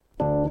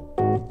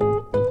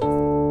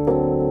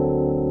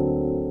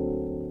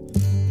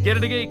Get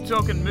it a Geek,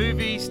 talking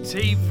movies,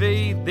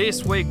 TV.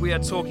 This week we are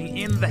talking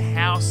In the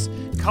House,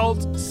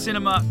 cult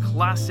cinema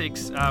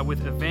classics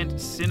with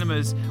Event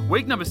Cinemas.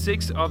 Week number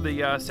 6 of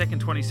the second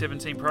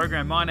 2017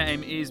 program. My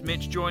name is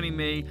Mitch. Joining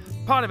me,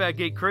 part of our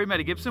geek crew,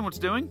 Matty Gibson. What's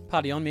doing?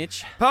 Party on,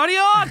 Mitch. Party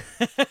on!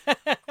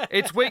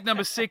 It's week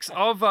number 6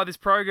 of this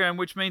program,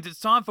 which means it's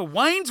time for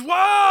Wayne's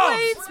World!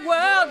 Wayne's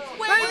World!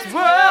 Wayne's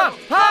World!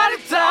 Party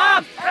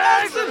time!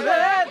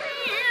 Excellent!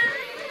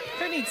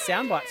 Who needs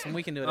sound bites when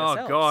we can do it Oh,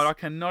 ourselves? God, I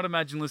cannot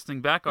imagine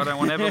listening back. I don't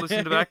want to ever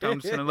listen to back. I'm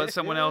just going to let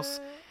someone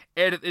else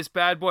edit this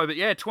bad boy. But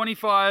yeah,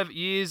 25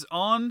 years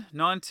on,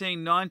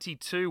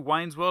 1992,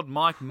 Wayne's World,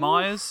 Mike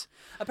Myers.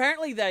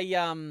 Apparently they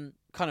kind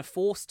of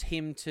forced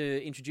him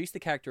to introduce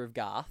the character of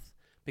Garth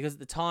because at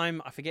the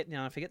time, I forget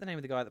the name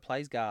of the guy that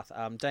plays Garth,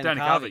 Dana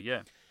Carvey.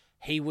 Yeah.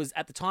 He was,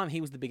 at the time,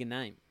 he was the bigger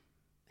name.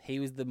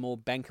 He was the more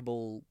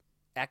bankable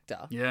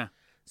actor. Yeah.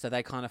 So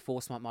they kind of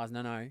forced Mike Myers,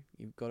 no,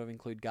 you've got to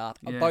include Garth,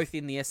 Yeah. both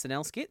in the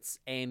SNL skits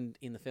and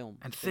in the film.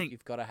 And So think,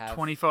 you've got to have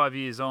 25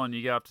 years on,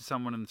 you go up to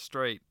someone in the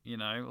street, you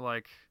know,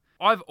 like,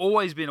 I've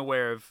always been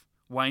aware of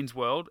Wayne's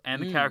World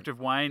and the character of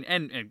Wayne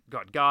and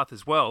got Garth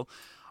as well.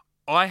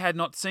 I had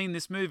not seen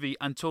this movie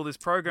until this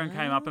program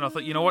came up, and I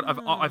thought, you know what,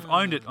 I've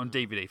owned it on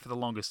DVD for the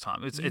longest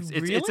time. It's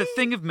a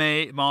thing of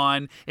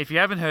mine. If you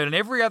haven't heard, in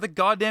every other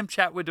goddamn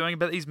chat we're doing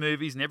about these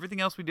movies and everything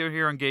else we do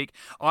here on Geek,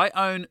 I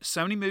own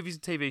so many movies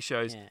and TV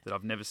shows that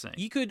I've never seen.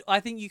 I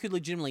think you could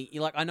legitimately,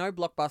 I know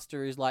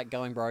Blockbuster is like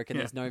going broke and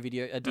there's no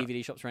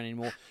DVD shops around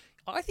anymore.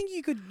 I think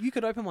you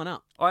could open one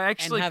up. I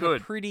actually and have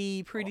could.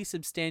 a pretty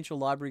substantial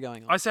library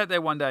going on. I sat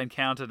there one day and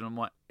counted, and I'm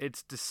like,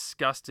 it's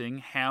disgusting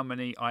how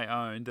many I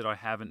own that I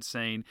haven't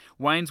seen.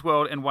 Wayne's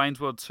World and Wayne's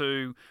World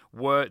 2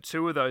 were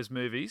two of those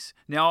movies.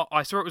 Now,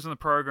 I saw it was on the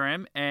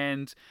program,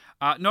 and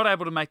not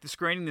able to make the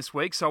screening this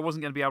week, so I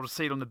wasn't going to be able to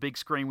see it on the big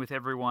screen with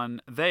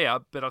everyone there,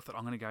 but I thought,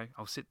 I'm going to go,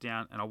 I'll sit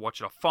down and I'll watch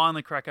it. I'll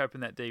finally crack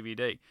open that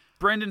DVD.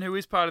 Brendan, who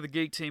is part of the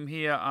Geek team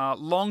here,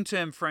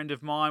 long-term friend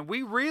of mine,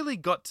 we really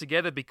got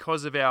together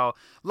because of our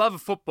love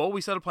of football.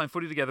 We started playing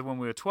footy together when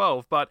we were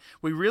 12, but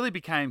we really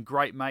became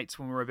great mates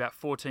when we were about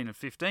 14 and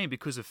 15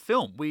 because of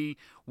film. We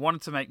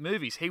wanted to make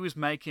movies. He was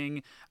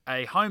making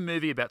a home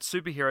movie about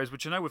superheroes,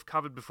 which I know we've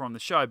covered before on the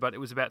show, but it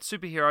was about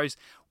superheroes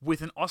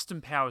with an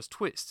Austin Powers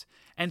twist.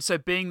 And so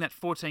being that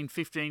 14,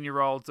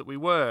 15-year-olds that we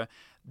were,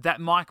 that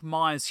Mike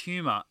Myers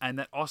humour and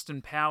that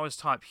Austin Powers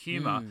type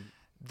humour,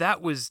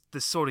 that was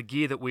the sort of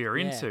gear that we were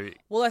into.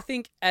 Well, I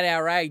think at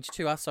our age,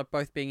 to us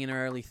both being in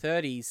our early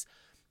 30s,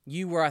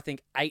 you were, I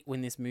think, 8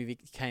 when this movie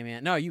came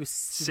out. No, you were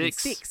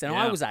 6, and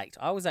I was 8.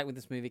 I was 8 when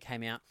this movie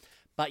came out.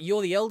 But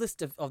you're the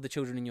eldest of the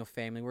children in your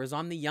family, whereas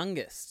I'm the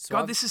youngest.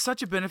 So this is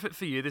such a benefit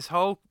for you. This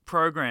whole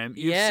program,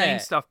 you've seen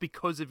stuff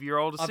because of your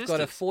older sisters. I've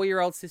got a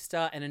 4-year-old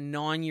sister and a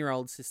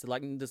 9-year-old sister,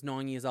 that's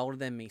 9 years older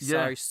than me.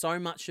 So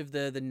much of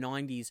the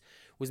 90s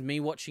was me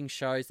watching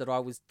shows that I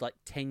was like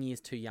 10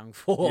 years too young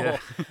for.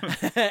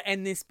 Yeah.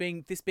 And this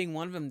being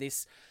one of them,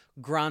 this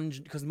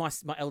grunge, because my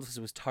elder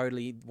sister was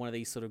totally one of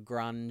these sort of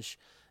grunge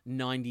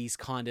 90s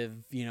kind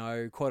of,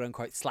 quote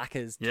unquote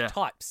slackers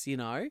types,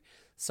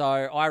 So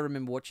I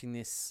remember watching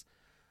this,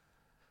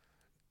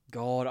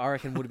 God, I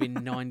reckon would have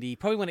been 90,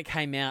 probably when it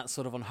came out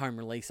sort of on home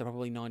release, so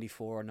probably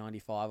 94 or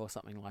 95 or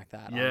something like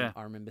that. Yeah.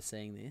 I remember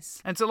seeing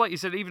this. And so like you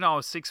said, even though I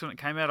was 6 when it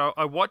came out,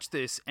 I watched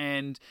this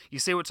and you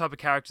see what type of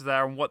characters they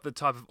are and what the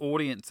type of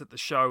audience that the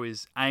show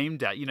is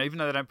aimed at. Even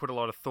though they don't put a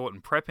lot of thought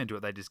and prep into it,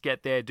 they just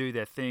get there, do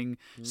their thing,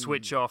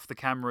 switch off the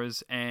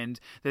cameras, and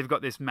they've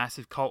got this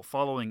massive cult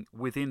following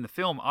within the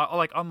film.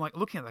 I'm like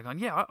looking at that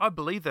going, I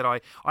believe that.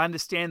 I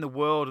understand the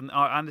world and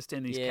I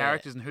understand these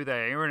characters and who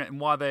they are in it and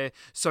why they're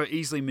so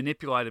easily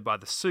manipulated by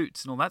the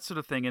suits and all that sort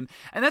of thing. And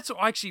that's what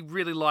I actually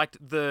really liked,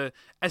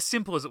 as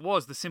simple as it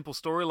was, the simple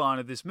storyline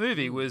of this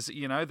movie was,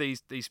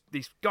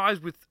 these guys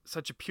with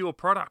such a pure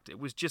product. It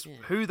was just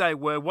who they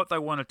were, what they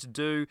wanted to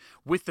do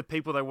with the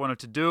people they wanted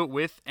to do it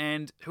with,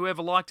 and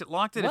whoever liked it,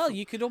 liked it. Well,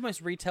 you could almost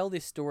retell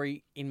this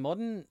story in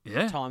modern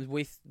times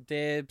with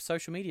their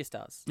social media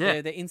stars.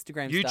 Their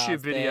Instagram stars. YouTube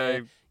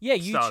video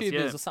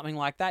YouTubers or something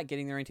like that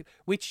getting their own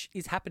which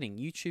is happening.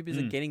 YouTubers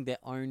are getting their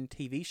own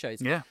TV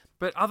shows. Yeah.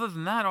 But other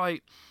than that,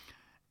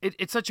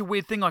 it's such a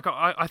weird thing. Like,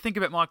 I think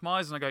about Mike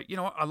Myers and I go, you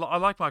know what, I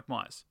like Mike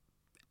Myers.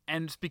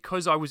 And it's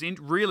because I was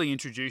really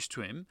introduced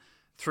to him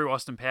through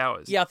Austin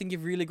Powers. Yeah, I think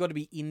you've really got to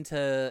be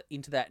into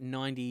that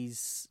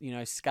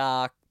 90s,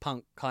 ska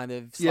punk kind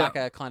of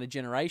slacker kind of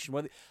generation.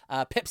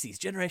 Pepsi's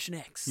Generation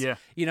X. Yeah.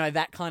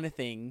 That kind of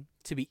thing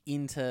to be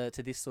into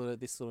this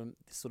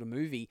sort of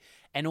movie.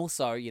 And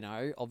also,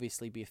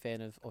 obviously be a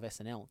fan of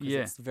SNL because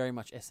it's very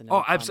much SNL.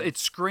 Oh, absolutely! It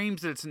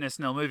screams that it's an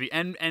SNL movie,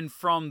 and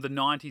from the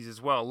 90s as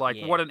well. Like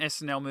what an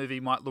SNL movie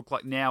might look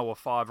like now, or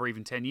 5 or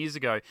even 10 years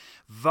ago,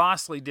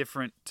 vastly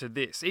different to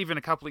this. Even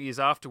a couple of years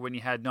after, when you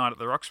had Night at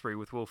the Roxbury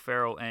with Will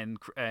Ferrell and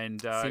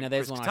there's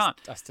Chris one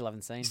Kattan. I still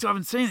haven't seen. Still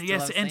haven't seen it.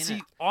 Yes, and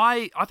see,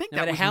 I think no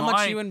that matter was how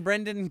much you and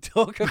Brendan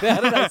talk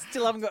about it, I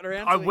still haven't gotten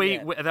around to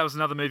it yet. That was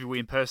another movie we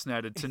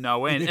impersonated to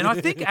no end, and I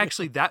think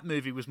actually that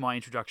movie was my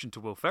introduction to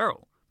Will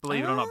Ferrell.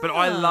 believe it or not. But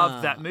I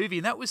loved that movie,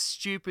 and that was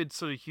stupid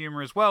sort of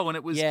humour as well. And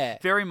it was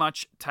very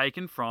much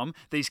taken from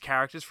these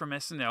characters from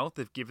SNL.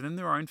 They've given them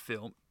their own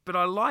film. But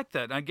I like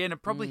that. And again,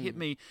 it probably hit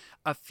me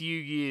a few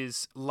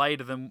years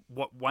later than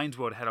what Wayne's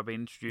World had I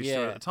been introduced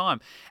to at the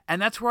time.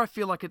 And that's where I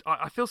feel like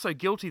I feel so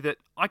guilty that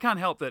I can't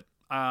help that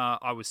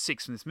I was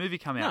 6 when this movie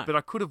came out, but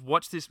I could have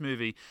watched this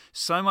movie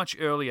so much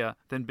earlier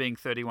than being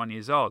 31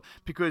 years old.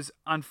 Because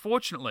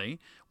unfortunately,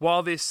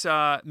 while this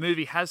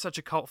movie has such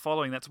a cult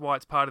following, that's why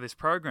it's part of this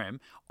program,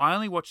 I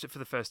only watched it for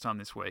the first time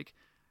this week.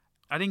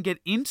 I didn't get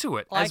into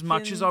it as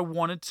much as I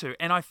wanted to.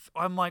 And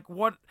I'm like,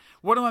 what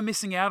am I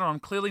missing out on? I'm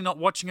clearly not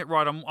watching it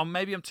right.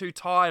 Maybe I'm too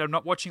tired. I'm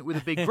not watching it with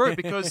a big group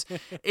because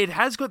it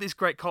has got this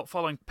great cult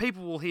following.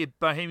 People will hear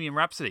Bohemian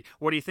Rhapsody.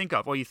 What do you think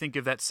of? Well, you think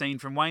of that scene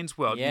from Wayne's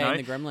World. Yeah, in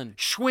the Gremlin.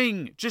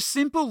 Swing. Just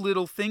simple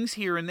little things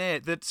here and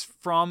there that's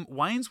from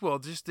Wayne's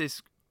World. Just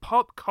this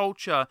pop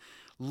culture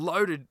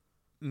loaded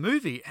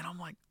movie. And I'm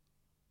like,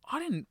 I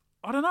don't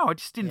know. I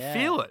just didn't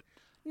feel it.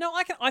 No,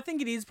 I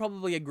think it is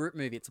probably a group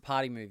movie. It's a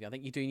party movie. I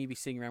think you do need to be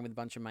sitting around with a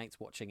bunch of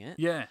mates watching it.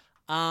 Yeah.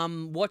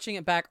 Watching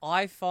it back,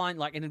 I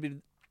find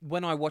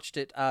when I watched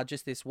it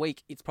just this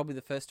week, it's probably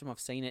the first time I've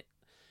seen it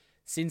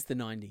since the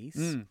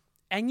 90s.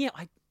 And yeah,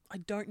 I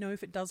don't know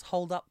if it does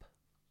hold up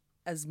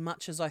as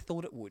much as I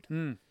thought it would.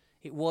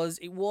 It was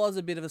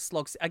a bit of a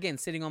slog. Again,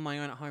 sitting on my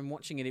own at home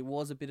watching it, it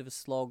was a bit of a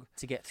slog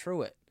to get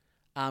through it.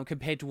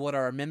 Compared to what I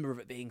remember of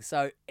it being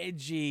so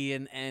edgy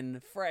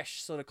and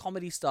fresh, sort of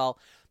comedy style.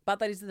 But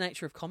that is the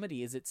nature of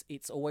comedy, is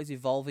it's always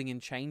evolving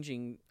and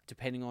changing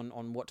depending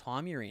on what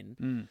time you're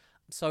in.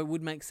 So it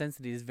would make sense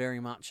that it is very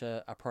much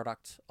a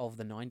product of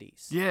the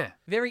 90s. Yeah.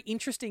 Very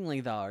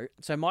interestingly, though,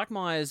 so Mike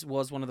Myers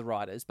was one of the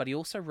writers, but he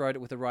also wrote it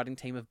with a writing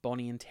team of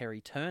Bonnie and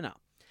Terry Turner.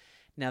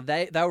 Now,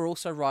 they were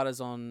also writers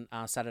on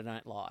Saturday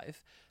Night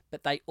Live,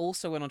 but they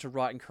also went on to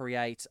write and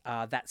create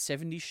That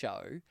 70s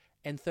Show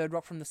and Third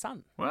Rock from the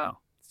Sun. Wow.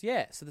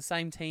 Yeah, so the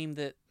same team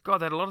that... God,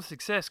 they had a lot of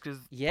success because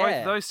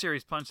both those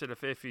series punched at a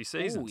fair few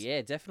seasons. Oh,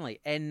 yeah, definitely.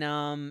 And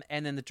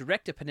then the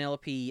director,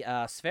 Penelope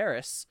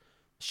Spheris,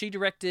 she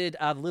directed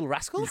The Little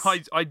Rascals.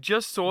 I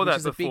just saw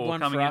that before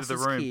coming into the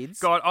room. Kids.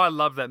 God, I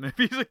loved that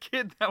movie as a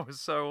kid. That was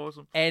so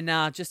awesome. And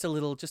just a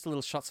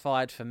little shots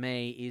fired for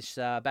me is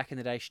back in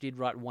the day, she did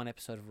write one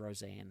episode of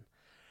Roseanne.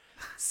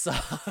 So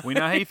we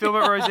know how you feel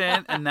about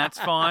Roseanne, and that's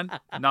fine.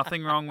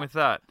 Nothing wrong with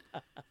that.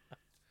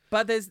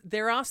 But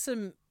there are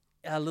some...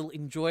 little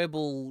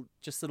enjoyable,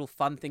 just little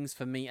fun things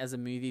for me as a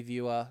movie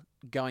viewer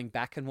going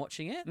back and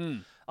watching it.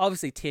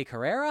 Obviously, Tia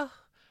Carrera.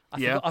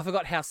 I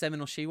forgot how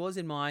seminal she was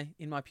in my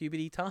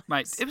puberty times.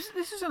 Mate,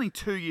 this was only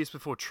 2 years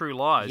before True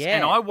Lies,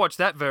 and I watched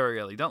that very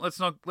early. Let's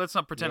not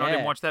pretend I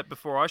didn't watch that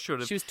before I should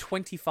have. She was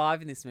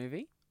 25 in this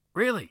movie.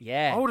 Really?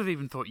 Yeah. I would have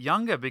even thought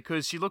younger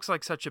because she looks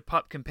like such a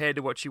pup compared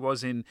to what she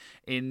was in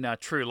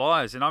True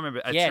Lies. And I remember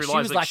at True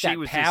Lies, she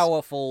was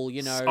powerful,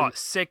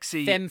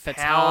 sexy, femme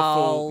fatale,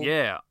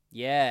 powerful,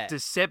 yeah,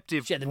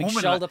 deceptive. She had the big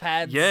shoulder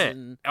pads. Yeah.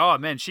 And... Oh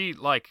man, she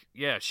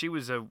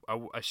was a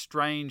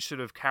strange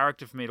sort of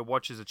character for me to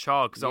watch as a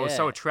child because I was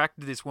so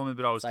attracted to this woman,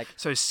 but I was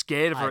so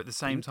scared of her at the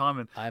same time.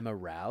 And I'm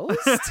aroused.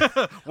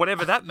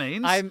 Whatever that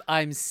means.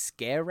 I'm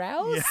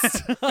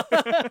scare-roused.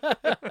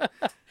 Yeah.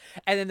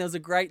 And then there was a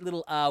great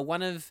little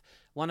one of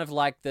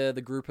like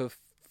the group of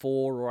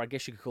 4, or I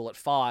guess you could call it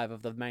 5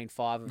 of the main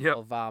 5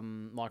 of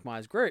Mike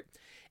Myers' group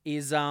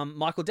is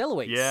Michael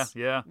DeLuise.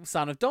 Yeah.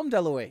 Son of Dom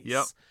DeLuise.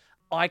 Yep.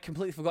 I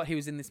completely forgot he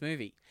was in this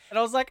movie. And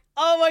I was like,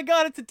 oh my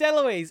God, it's a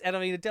DeLuise. And I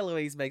mean, a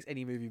DeLuise makes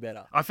any movie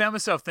better. I found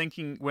myself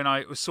thinking when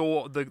I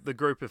saw the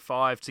group of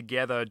 5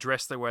 together,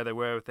 dressed the way they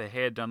were, with their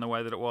hair done the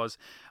way that it was,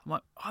 I'm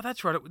like, oh,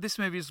 that's right. This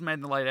movie was made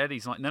in the late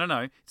 80s. I'm like,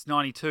 no, it's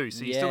 92.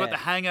 So you still got the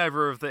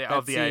hangover of the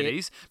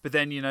 80s, but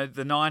then,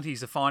 the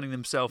 90s are finding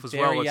themselves as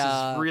well. It's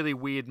this really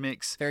weird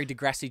mix. Very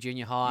Degrassi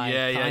Junior High.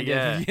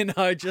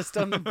 Yeah. Just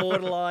on the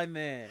borderline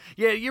there.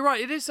 Yeah, you're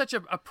right. It is such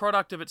a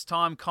product of its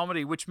time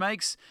comedy, which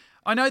makes...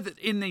 I know that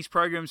in these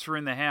programs for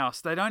In the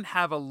House, they don't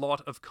have a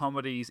lot of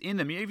comedies in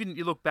them. Even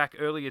you look back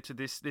earlier to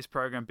this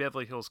program,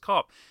 Beverly Hills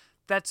Cop,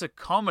 that's a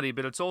comedy,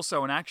 but it's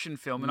also an action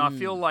film. And I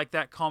feel like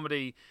that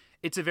comedy,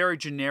 it's a very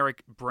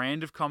generic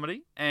brand of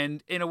comedy.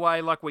 And in a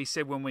way, like we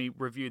said when we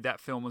reviewed that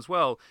film as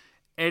well,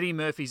 Eddie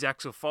Murphy's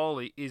Axel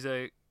Foley is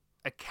a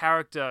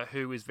character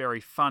who is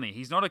very funny.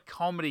 He's not a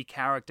comedy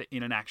character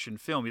in an action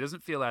film. He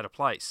doesn't feel out of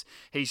place.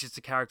 He's just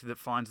a character that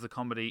finds the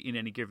comedy in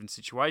any given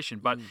situation.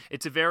 But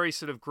it's a very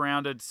sort of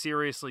grounded,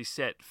 seriously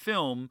set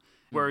film,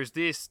 whereas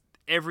this,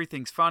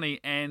 everything's funny.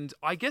 And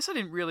I guess I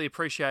didn't really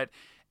appreciate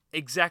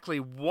exactly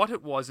what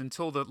it was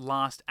until the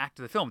last act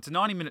of the film. It's a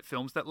 90-minute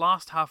film. It's that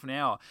last half an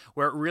hour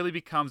where it really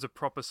becomes a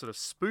proper sort of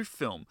spoof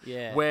film.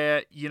 Yeah.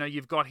 Where,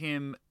 you've got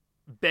him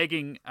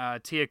begging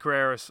Tia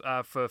Carrera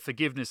for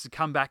forgiveness to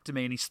come back to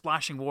me, and he's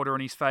splashing water on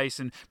his face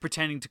and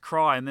pretending to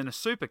cry, and then a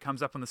super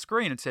comes up on the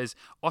screen and says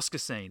Oscar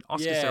scene, or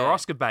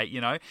Oscar bait,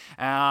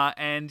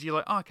 and you're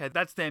like, oh, okay,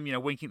 that's them,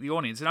 winking at the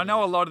audience. And I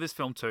know a lot of this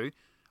film too,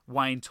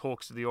 Wayne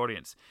talks to the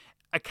audience.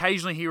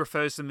 occasionally he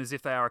refers to them as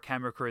if they are a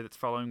camera crew that's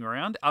following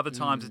around. Other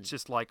times it's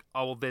just like,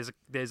 oh, well,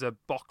 there's a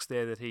box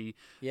there that he,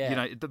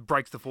 that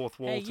breaks the fourth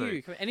wall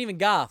to. And even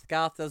Garth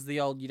does the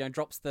old,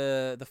 drops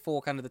the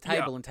fork under the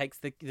table and takes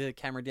the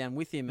camera down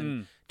with him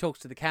and talks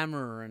to the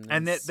camera.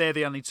 And they're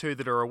the only two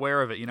that are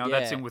aware of it.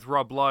 That's in with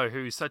Rob Lowe,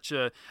 who's such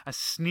a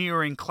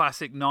sneering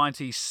classic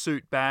 90s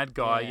suit bad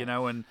guy,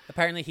 and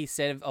apparently he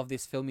said of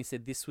this film, he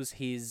said this was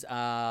his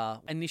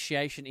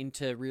initiation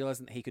into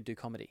realizing that he could do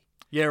comedy.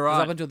 Yeah, right.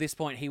 Because up until this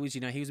point, he was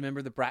a member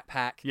of the Brat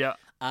Pack. Yeah.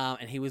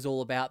 And he was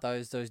all about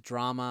those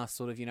drama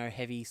sort of,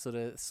 heavy sort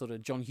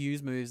of John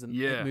Hughes movies and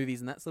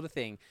that sort of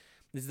thing.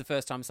 This is the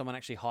first time someone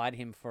actually hired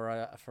him for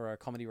a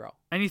comedy role.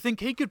 And you think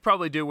he could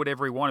probably do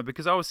whatever he wanted,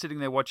 because I was sitting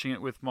there watching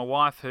it with my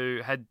wife, who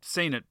had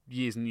seen it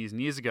years and years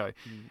and years ago.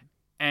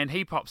 And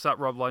he pops up,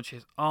 Rob Lowe, and she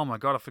says, "Oh my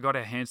God, I forgot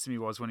how handsome he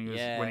was when he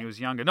was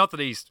younger." Not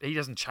that he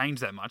doesn't change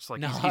that much.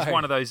 Like he's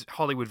one of those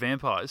Hollywood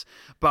vampires.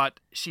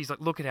 But she's like,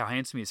 "Look at how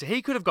handsome he is." So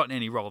he could have gotten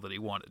any role that he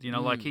wanted.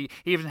 Like he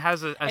even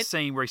has a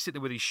scene where he's sitting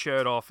there with his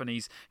shirt off and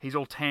he's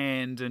all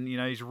tanned and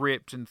he's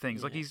ripped and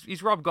things. Like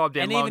he's Rob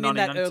Goddamn and Lowe. And even in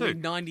that early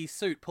 '90s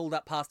suit, pulled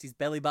up past his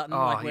belly button,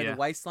 where the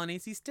waistline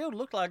is, he still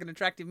looked like an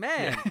attractive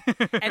man,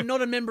 and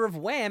not a member of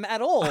Wham at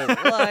all.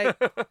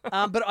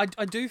 But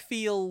I do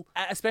feel,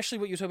 especially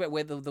what you're talking about,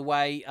 where the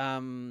way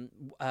Wayne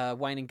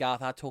and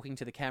Garth are talking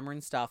to the camera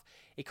and stuff,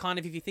 it kind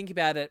of, if you think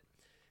about it,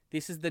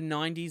 this is the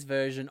 90s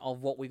version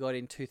of what we got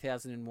in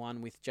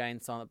 2001 with Jay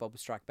and Silent Bob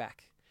Strike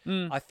Back.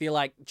 I feel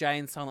like Jay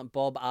and Silent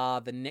Bob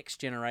are the next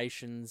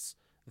generation's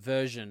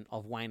version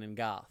of Wayne and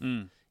Garth.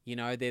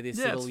 They're this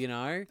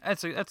little,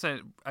 That's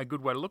a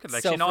good way to look at it,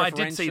 actually. I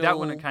did see that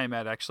when it came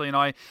out, actually. And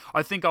I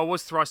think I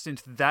was thrust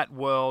into that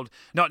world,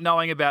 not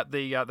knowing about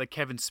the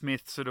Kevin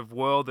Smith sort of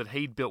world that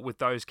he'd built with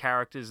those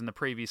characters in the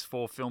previous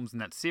 4 films in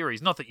that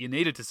series. Not that you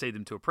needed to see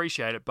them to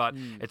appreciate it, but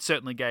it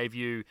certainly gave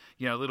you,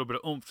 a little bit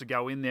of oomph to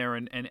go in there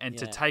and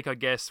to take, I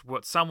guess,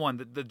 what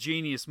the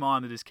genius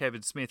mind that is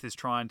Kevin Smith is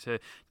trying to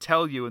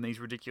tell you in these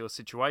ridiculous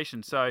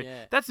situations. So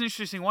that's an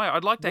interesting way.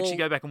 I'd like to actually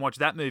go back and watch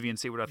that movie and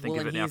see what I think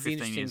of it now,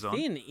 15 years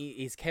on.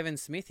 Is Kevin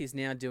Smith is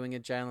now doing a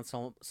Jay and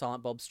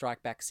Silent Bob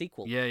Strike Back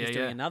sequel. He's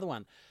doing another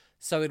one.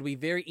 So it'll be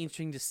very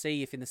interesting to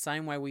see if, in the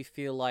same way we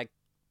feel like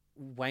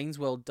Wayne's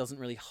World doesn't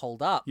really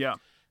hold up,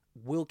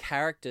 will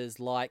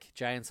characters like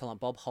Jay and Silent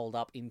Bob hold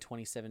up in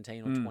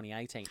 2017 or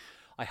 2018?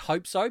 I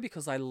hope so,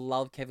 because I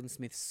love Kevin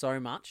Smith so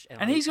much.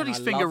 And he's got his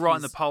finger right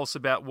in the pulse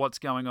about what's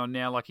going on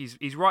now. Like,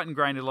 he's right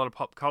ingrained in a lot of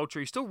pop culture.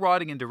 He's still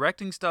writing and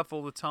directing stuff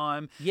all the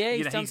time. Yeah,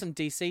 he's done some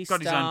DC stuff. He's got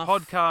his own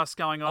podcast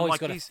going on. He's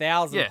got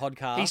 1,000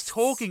 podcasts. He's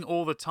talking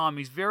all the time.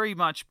 He's very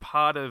much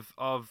part of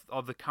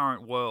the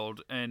current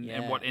world and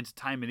what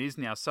entertainment is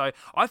now. So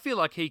I feel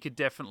like he could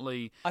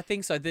definitely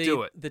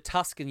do it. The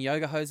Tusk and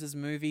Yoga Hosers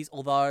movies,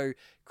 although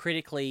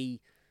critically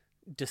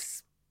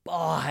despised.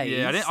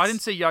 Yeah, I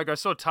didn't see Yoga. I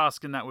saw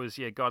Tusk, and that was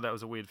that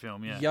was a weird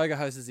film. Yeah, Yoga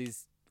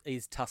Hosers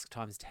is Tusk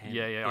times 10.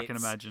 Yeah, I can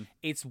imagine.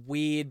 It's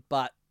weird,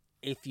 but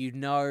if you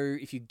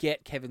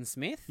get Kevin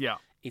Smith,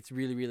 it's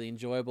really, really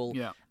enjoyable.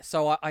 Yeah.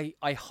 So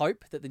I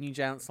hope that the new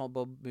Jay and Silent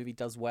Bob movie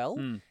does well,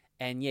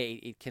 and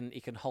it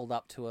can hold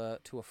up to a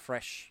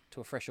fresh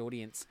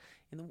audience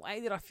in the way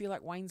that I feel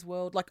like Wayne's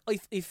World. Like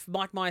if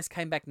Mike Myers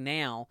came back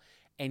now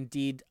and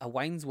did a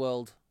Wayne's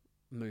World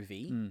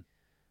movie.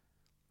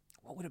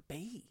 What would it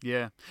be?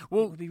 Yeah.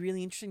 Well, it would be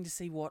really interesting to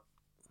see what...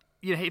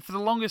 for the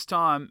longest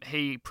time,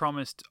 he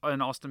promised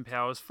an Austin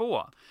Powers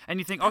 4. And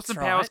you think Austin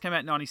Powers came out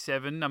in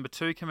 97, number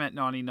 2 came out in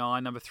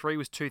 99, number 3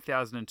 was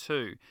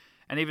 2002.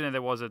 And even though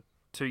there was a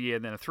 2-year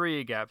and then a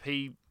 3-year gap,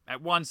 he,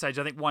 at one stage,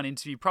 I think one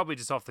interview, probably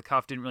just off the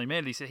cuff, didn't really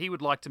matter. He said he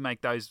would like to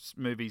make those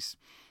movies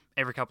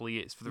every couple of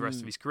years for the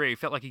rest of his career. He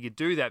felt like he could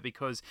do that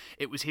because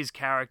it was his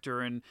character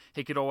and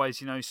he could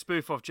always,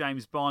 spoof off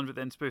James Bond, but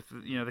then spoof,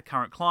 the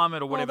current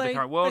climate or whatever the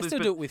current world is. They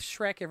still do it with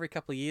Shrek every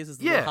couple of years as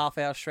the little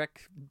half-hour Shrek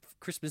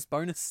Christmas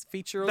bonus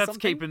feature or something. That's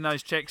keeping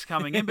those checks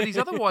coming in, but he's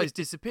otherwise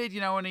disappeared,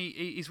 and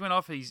he's went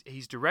off,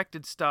 he's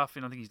directed stuff,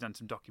 and I think he's done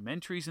some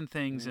documentaries and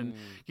things, and,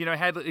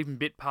 had even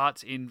bit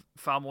parts in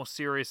far more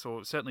serious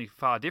or certainly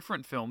far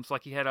different films.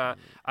 Like he had a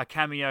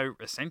cameo,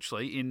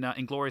 essentially, in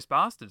Inglourious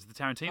Bastards, the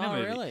Tarantino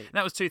movie. Really? And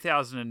that was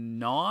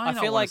 2009,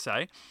 I want to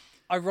say.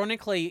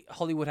 Ironically,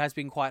 Hollywood has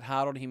been quite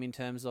hard on him in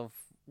terms of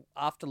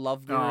after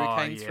Love Guru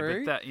came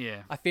through. But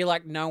I feel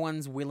like no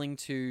one's willing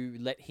to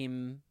let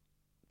him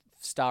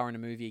star in a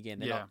movie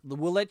again.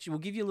 We'll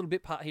give you a little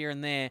bit part here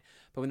and there,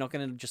 but we're not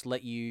going to just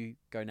let you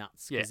go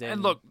nuts. Yeah,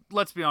 and look,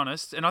 let's be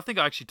honest, and I think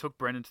I actually took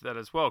Brendan to that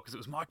as well because it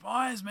was Mike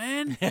Myers,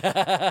 man.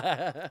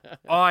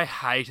 I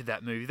hated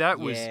that movie. That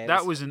was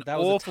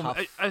awful.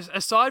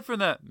 Aside from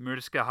the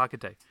Mariska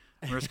Hargitay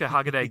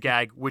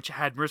gag, which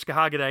had Mariska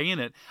Hargitay in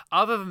it.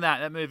 Other than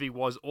that movie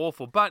was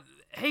awful. But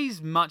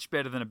he's much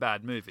better than a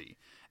bad movie.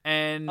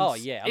 And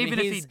even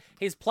if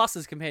his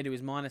pluses compared to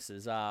his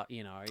minuses are,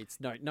 it's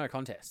no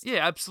contest.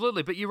 Yeah,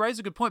 absolutely. But you raise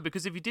a good point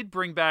because if you did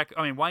bring back,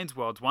 Wayne's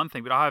World's one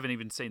thing, but I haven't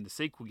even seen the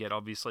sequel yet,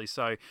 obviously,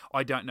 so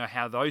I don't know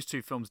how those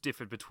two films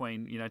differed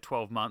between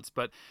 12 months.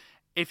 But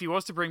if he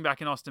was to bring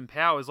back an Austin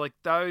Powers, like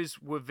those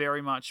were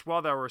very much,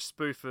 while they were a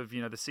spoof of, the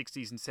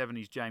 60s and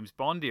 70s James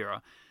Bond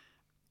era,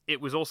 it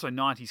was also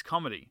 90s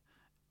comedy.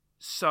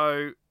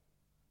 So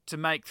to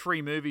make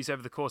 3 movies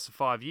over the course of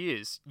 5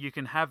 years, you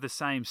can have the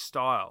same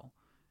style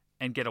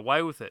and get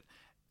away with it.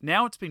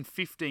 Now it's been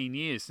 15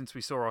 years since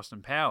we saw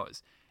Austin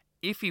Powers.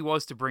 If he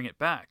was to bring it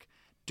back,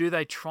 do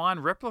they try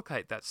and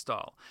replicate that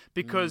style?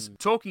 Because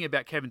talking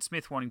about Kevin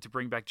Smith wanting to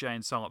bring back Jay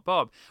and Silent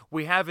Bob,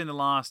 we have in the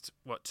last,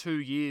 2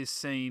 years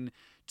seen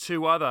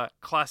 2 other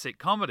classic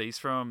comedies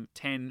from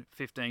 10,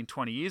 15,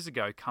 20 years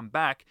ago come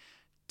back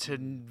to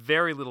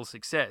very little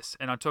success.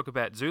 And I talk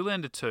about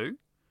Zoolander 2,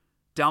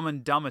 Dumb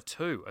and Dumber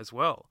 2 as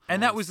well.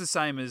 And that was the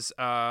same as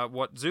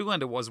what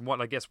Zoolander was and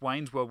what I guess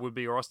Wayne's World would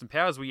be, or Austin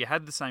Powers, where you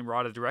had the same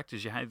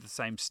writer-directors, you had the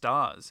same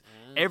stars.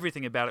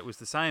 Everything about it was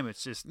the same.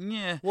 It's just, doesn't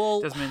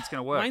mean it's going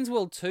to work. Wayne's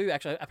World 2,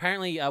 actually,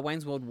 apparently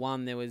Wayne's World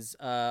 1, there was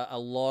a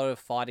lot of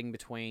fighting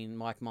between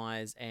Mike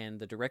Myers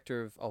and the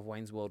director of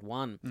Wayne's World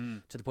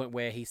 1 to the point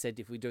where he said,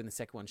 if we're doing the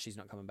second one, she's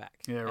not coming back.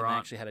 Yeah, and right. they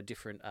actually had a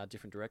different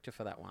director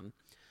for that one.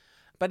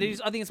 But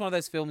I think it's one of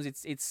those films.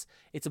 It's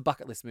a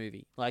bucket list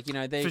movie. Like,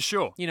 they, for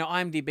sure.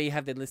 IMDb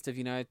have their list of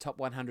top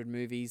 100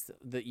 movies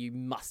that you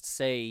must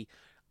see.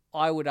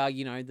 I would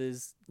argue,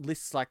 there's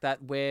lists like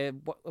that where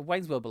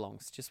Wayne's World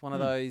belongs. Just one of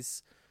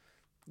those.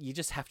 You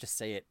just have to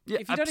see it. Yeah,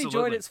 if you don't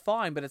enjoy it, it's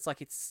fine. But it's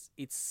like it's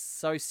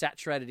so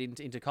saturated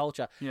into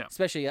culture,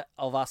 especially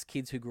of us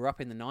kids who grew up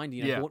in the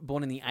 90s,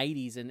 born in the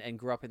 80s and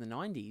grew up in the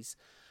 90s,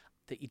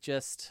 that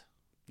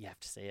you have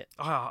to see it.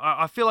 Oh,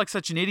 I feel like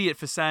such an idiot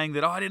for saying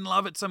that I didn't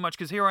love it so much,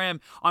 because here I am.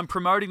 I'm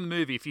promoting the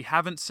movie. If you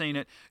haven't seen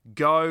it,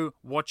 go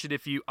watch it.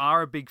 If you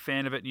are a big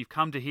fan of it and you've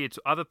come to hear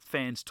other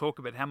fans talk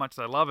about how much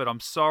they love it, I'm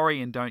sorry,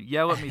 and don't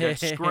yell at me, don't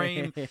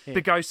scream,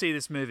 but go see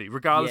this movie.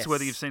 Regardless of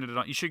whether you've seen it or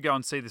not, you should go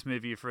and see this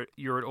movie if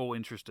you're at all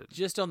interested.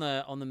 Just on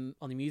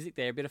the music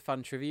there, a bit of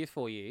fun trivia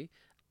for you.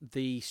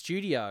 The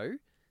studio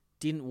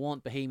didn't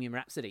want Bohemian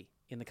Rhapsody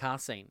in the car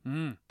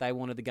scene. They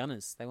wanted the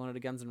Gunners. They wanted a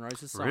Guns N'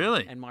 Roses song.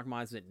 Really? And Mike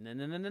Myers went,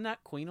 no,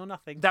 Queen or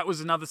nothing. That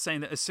was another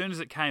scene that as soon as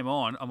it came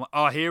on, I'm like,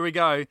 oh, here we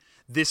go.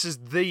 This is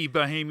the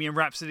Bohemian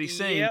Rhapsody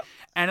scene. Yep.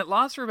 And it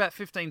lasts for about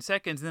 15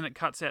 seconds, and then it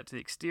cuts out to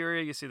the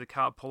exterior. You see the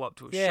car pull up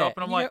to a shop,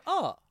 and I'm like,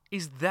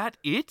 is that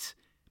it?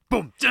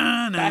 Boom,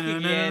 back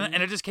again.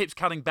 And it just keeps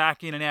cutting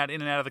back in and out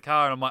of the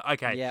car. And I'm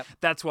like, okay,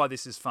 that's why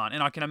this is fun.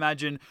 And I can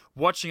imagine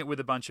watching it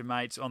with a bunch of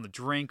mates on the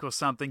drink or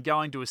something,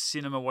 going to a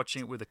cinema,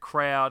 watching it with a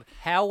crowd.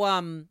 How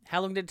long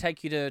did it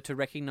take you to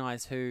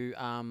recognise who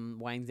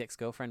Wayne's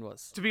ex-girlfriend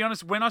was? To be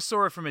honest, when I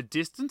saw her from a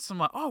distance, I'm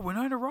like, oh,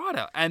 Winona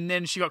Ryder. And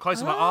then she got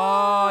closer, I'm like,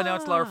 oh, now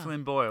it's Lara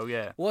Flynn Boyle,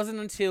 It wasn't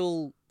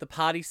until the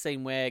party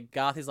scene where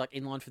Garth is like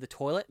in line for the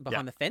toilet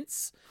behind the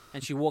fence,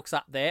 and she walks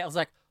up there. I was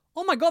like,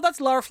 oh my God, that's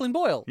Lara Flynn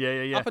Boyle.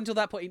 Yeah. Up until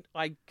that point,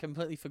 I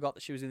completely forgot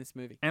that she was in this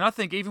movie. And I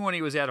think even when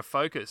he was out of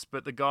focus,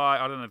 but the guy,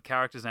 I don't know the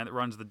character's name that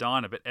runs the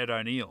diner, but Ed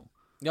O'Neill.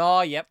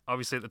 Oh, yep.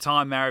 Obviously at the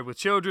time married with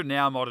children,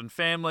 now Modern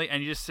Family,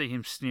 and you just see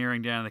him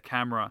sneering down the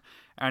camera.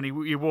 And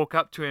you walk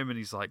up to him and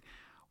he's like,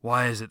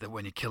 why is it that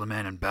when you kill a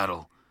man in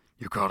battle,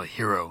 you're called a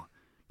hero?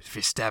 But if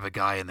you stab a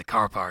guy in the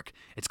car park,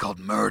 it's called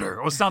murder,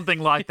 or something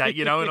like that,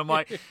 And I'm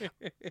like,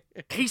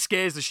 he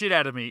scares the shit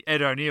out of me,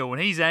 Ed O'Neill. When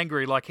he's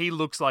angry, like, he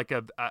looks like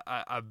a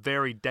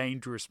very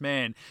dangerous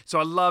man. So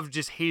I love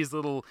just his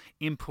little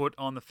input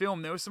on the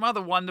film. There were some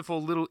other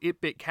wonderful little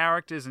it-bit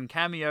characters and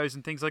cameos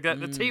and things like that.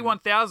 The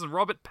T-1000,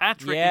 Robert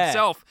Patrick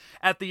himself,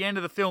 at the end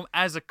of the film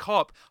as a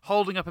cop,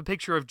 holding up a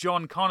picture of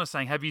John Connor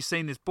saying, have you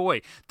seen this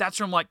boy? That's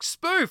from, like,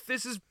 spoof.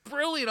 This is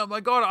brilliant. Oh,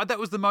 my God. That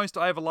was the most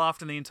I ever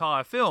laughed in the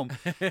entire film.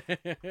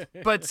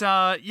 But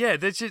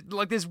there's just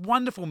like there's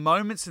wonderful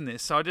moments in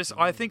this. So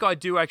I think I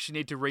do actually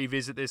need to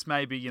revisit this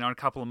maybe in a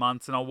couple of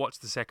months, and I'll watch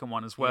the second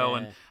one as well,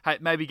 and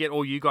maybe get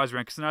all you guys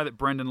around, because I know that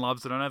Brendan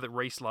loves it. I know that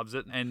Reese loves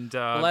it, and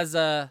well, as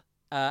a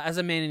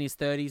man in his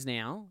 30s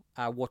now,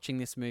 watching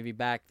this movie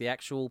back, the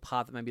actual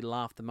part that made me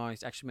laugh the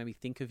most actually made me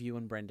think of you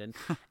and Brendan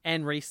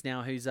and Reese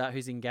now, who's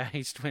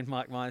engaged, when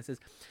Mike Myers says,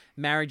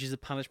 "Marriage is a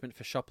punishment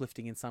for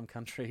shoplifting in some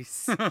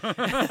countries."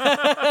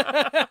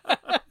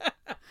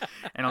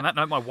 And on that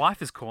note, my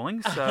wife is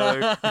calling,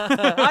 so...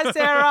 Hi,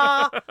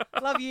 Sarah!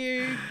 Love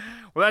you!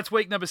 Well, that's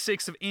week number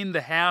 6 of In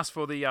the House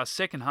for the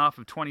second half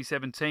of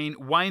 2017.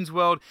 Wayne's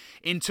World.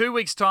 In 2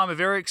 weeks' time, a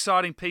very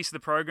exciting piece of the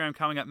program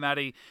coming up,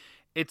 Maddie.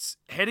 It's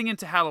heading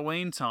into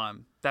Halloween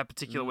time that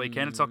particular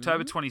weekend. It's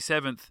October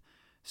 27th.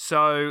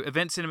 So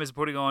Event Cinemas are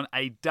putting on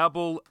a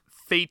double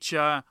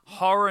feature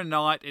horror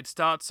night. It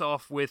starts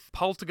off with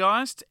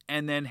Poltergeist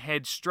and then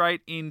heads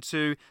straight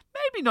into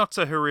maybe not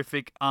so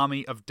horrific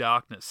Army of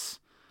Darkness.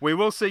 We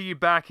will see you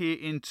back here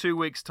in 2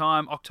 weeks'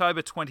 time,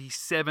 October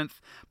 27th.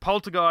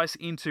 Poltergeist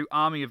into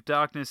Army of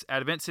Darkness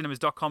at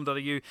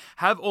eventcinemas.com.au.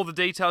 Have all the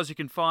details. You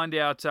can find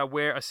out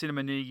where a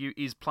cinema near you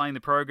is playing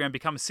the program.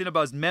 Become a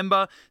Cinebuzz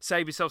member.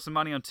 Save yourself some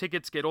money on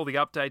tickets. Get all the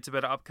updates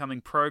about our upcoming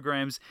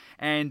programs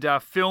and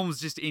films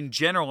just in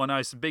general. I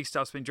know some big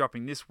stuff's been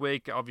dropping this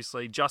week.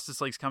 Obviously,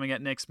 Justice League's coming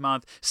out next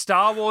month.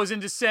 Star Wars in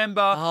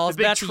December. Oh, the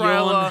big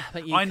trailer.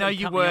 I know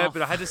you were,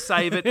 but I had to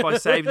save it by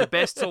saving the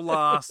best till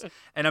last.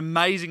 An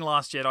amazing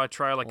Last Jedi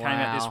trailer came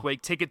out this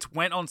week. Tickets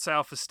went on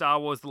sale for Star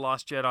Wars The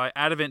Last Jedi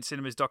at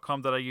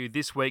eventcinemas.com.au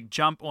this week.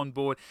 Jump on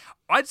board.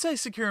 I'd say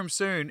secure them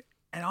soon.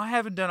 And I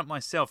haven't done it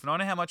myself, and I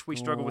know how much we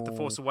struggle with The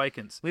Force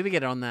Awakens. We would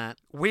get on that.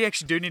 We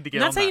actually do need to get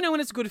on that. That's how you know when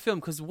it's a good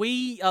film, because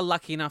we are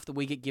lucky enough that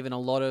we get given a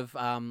lot of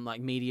like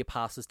media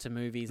passes to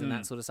movies and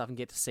that sort of stuff, and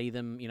get to see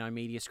them,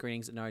 media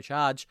screenings at no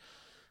charge.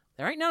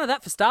 There ain't none of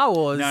that for Star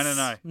Wars.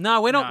 No.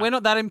 No, we're not. We're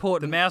not that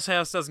important. The Mouse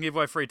House doesn't give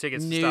away free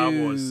tickets for Star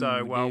Wars,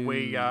 so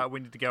we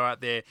need to go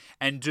out there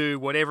and do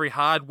what every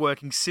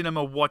hard-working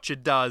cinema watcher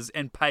does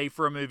and pay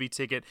for a movie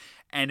ticket.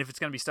 And if it's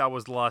going to be Star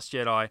Wars: The Last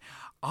Jedi,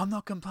 I'm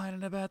not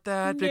complaining about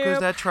that because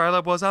that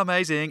trailer was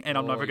amazing, and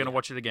I'm never going to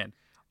watch it again.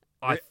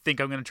 I think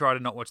I'm going to try to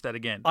not watch that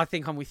again. I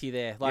think I'm with you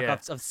there.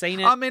 I've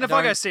seen it. I mean, if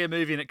I go see a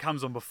movie and it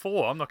comes on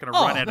before, I'm not going to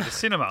run out of the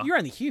cinema. You're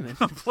only human.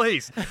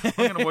 Please. I'm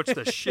going to watch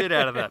the shit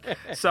out of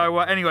that. So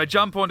anyway,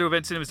 jump on to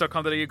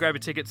eventcinemas.com.au, grab your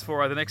tickets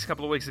for the next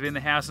couple of weeks of In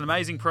the House. An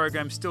amazing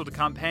program still to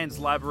come. Pan's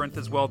Labyrinth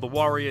as well. The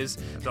Warriors.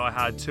 Die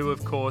Hard 2,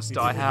 of course.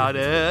 Die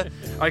Harder.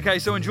 Okay,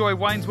 so enjoy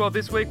Wayne's World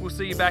this week. We'll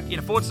see you back in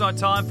a fortnight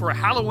time for a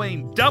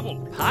Halloween double.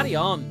 Party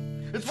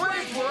on. It's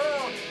Wayne's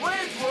World.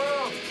 Wayne's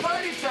World.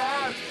 Party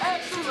time.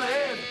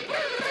 Excellent.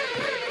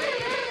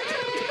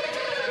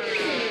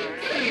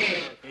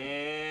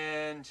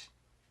 And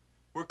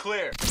we're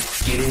clear.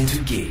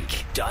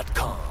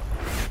 GetIntoGeek.com.